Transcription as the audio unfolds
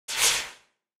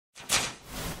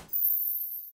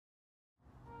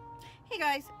Hey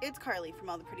guys, it's Carly from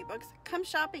All the Pretty Books. Come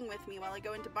shopping with me while I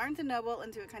go into Barnes & Noble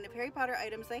and see what kind of Harry Potter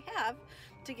items they have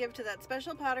to give to that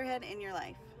special Potterhead in your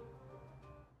life.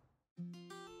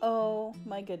 Oh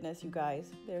my goodness, you guys.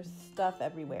 There's stuff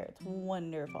everywhere. It's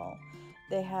wonderful.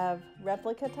 They have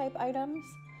replica type items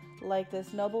like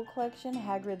this Noble Collection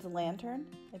Hagrid's Lantern.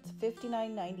 It's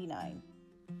 $59.99.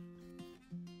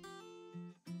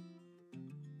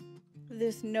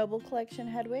 This Noble Collection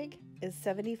Hedwig is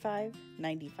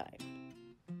 $75.95.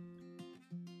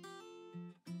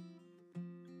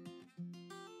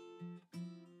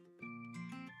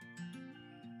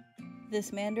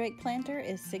 This Mandrake planter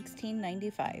is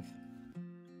 $16.95.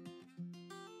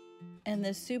 And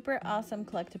this super awesome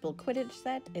collectible Quidditch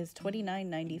set is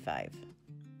 $29.95.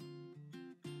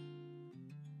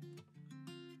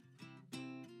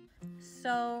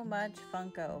 So much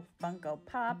Funko. Funko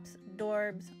Pops,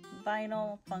 Dorbs,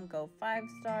 Vinyl, Funko 5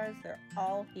 stars. They're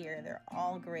all here. They're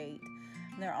all great.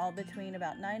 And they're all between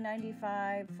about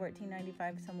 $9.95,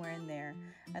 $14.95, somewhere in there.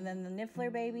 And then the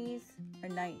Niffler babies are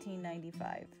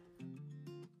 $19.95.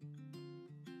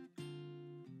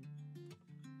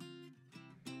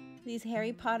 These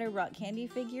Harry Potter rock candy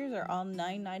figures are all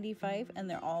 $9.95 and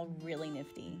they're all really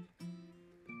nifty.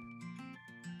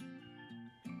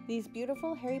 These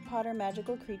beautiful Harry Potter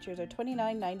magical creatures are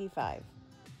 $29.95.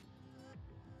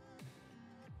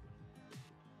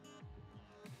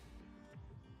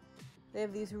 They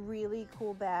have these really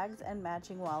cool bags and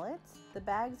matching wallets. The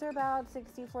bags are about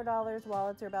 $64,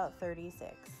 wallets are about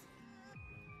 $36.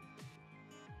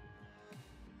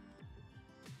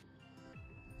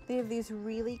 They have these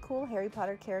really cool Harry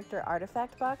Potter character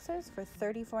artifact boxes for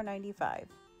 $34.95.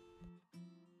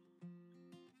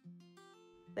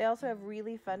 They also have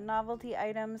really fun novelty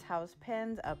items, house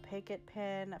pins, a Picket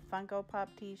pin, a Funko Pop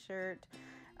t-shirt,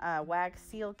 wax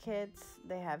seal kits.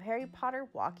 They have Harry Potter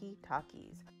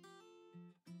walkie-talkies.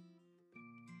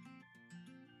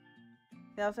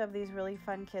 They also have these really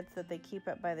fun kits that they keep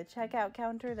up by the checkout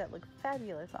counter that look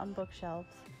fabulous on bookshelves.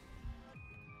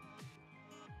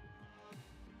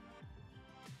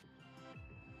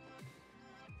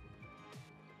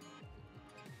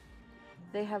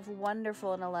 They have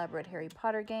wonderful and elaborate Harry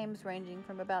Potter games ranging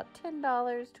from about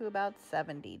 $10 to about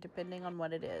 $70, depending on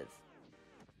what it is.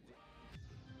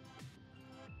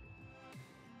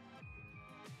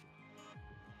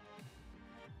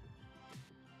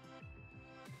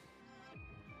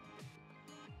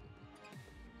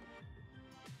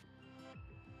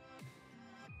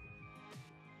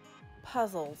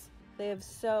 Puzzles. They have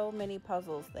so many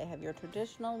puzzles. They have your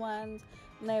traditional ones,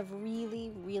 and they have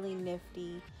really, really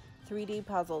nifty 3D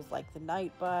puzzles like the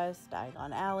Night Bus,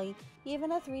 Diagon Alley,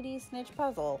 even a 3D Snitch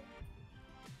puzzle.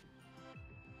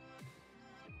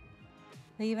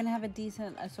 They even have a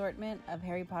decent assortment of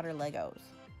Harry Potter Legos.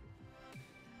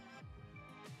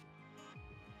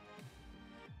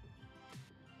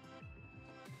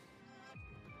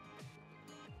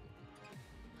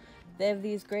 They have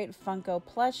these great Funko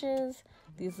plushes,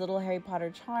 these little Harry Potter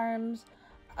charms,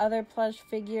 other plush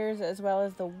figures, as well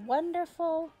as the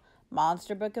wonderful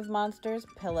Monster Book of Monsters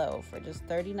pillow for just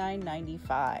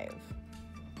 $39.95.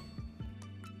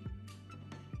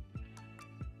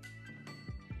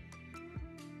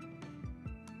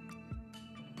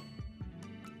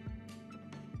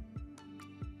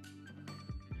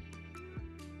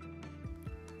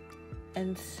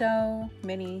 And so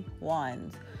many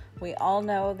wands. We all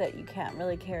know that you can't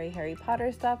really carry Harry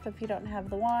Potter stuff if you don't have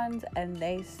the wands, and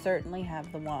they certainly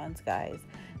have the wands, guys.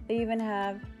 They even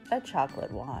have a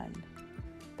chocolate wand.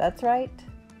 That's right,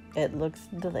 it looks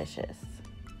delicious.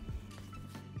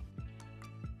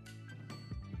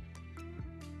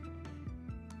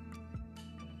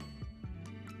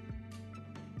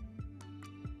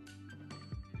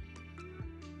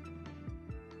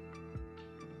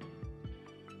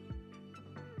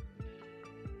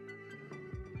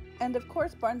 And of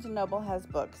course, Barnes & Noble has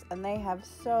books, and they have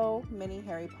so many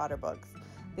Harry Potter books.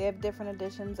 They have different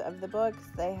editions of the books.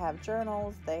 They have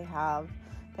journals. They have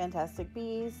Fantastic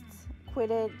Beasts,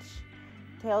 Quidditch,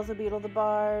 Tales of Beedle the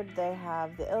Bard. They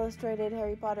have the illustrated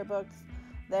Harry Potter books.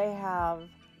 They have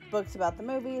books about the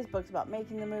movies, books about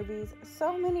making the movies.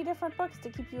 So many different books to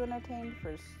keep you entertained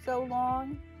for so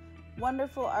long.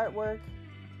 Wonderful artwork.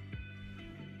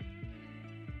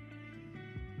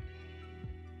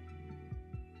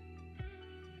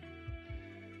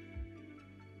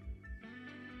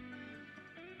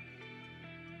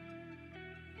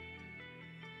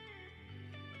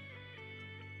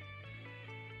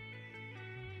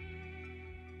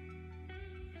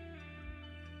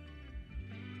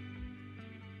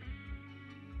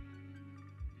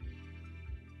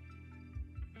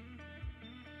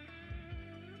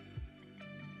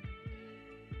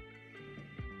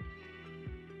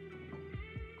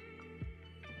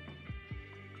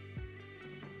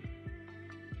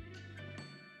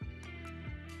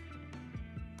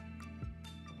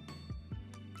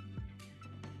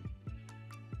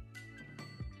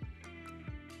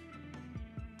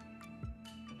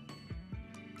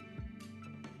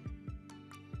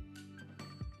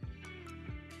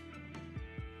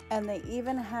 And they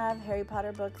even have Harry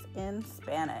Potter books in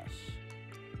Spanish.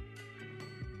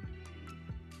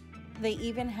 They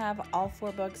even have all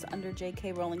 4 books under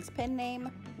J.K. Rowling's pen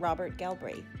name, Robert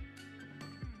Galbraith.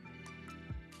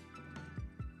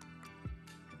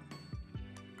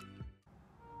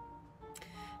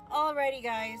 Alrighty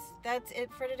guys, that's it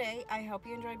for today. I hope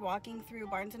you enjoyed walking through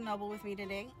Barnes & Noble with me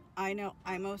today. I know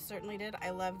I most certainly did.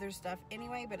 I love their stuff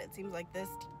anyway, but it seems like this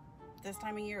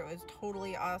time of year it was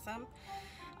totally awesome.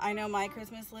 I know my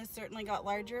Christmas list certainly got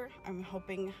larger. I'm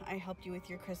hoping I helped you with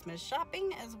your Christmas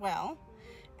shopping as well.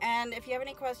 And if you have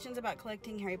any questions about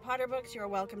collecting Harry Potter books, you're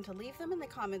welcome to leave them in the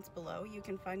comments below. You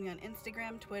can find me on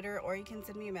Instagram, Twitter, or you can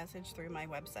send me a message through my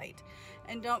website.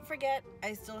 And don't forget,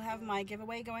 I still have my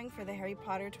giveaway going for the Harry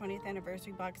Potter 20th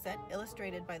Anniversary box set,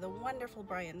 illustrated by the wonderful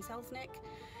Brian Selznick.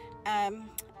 And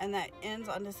that ends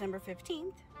on December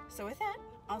 15th. So with that,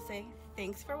 I'll say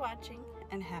thanks for watching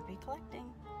and happy collecting.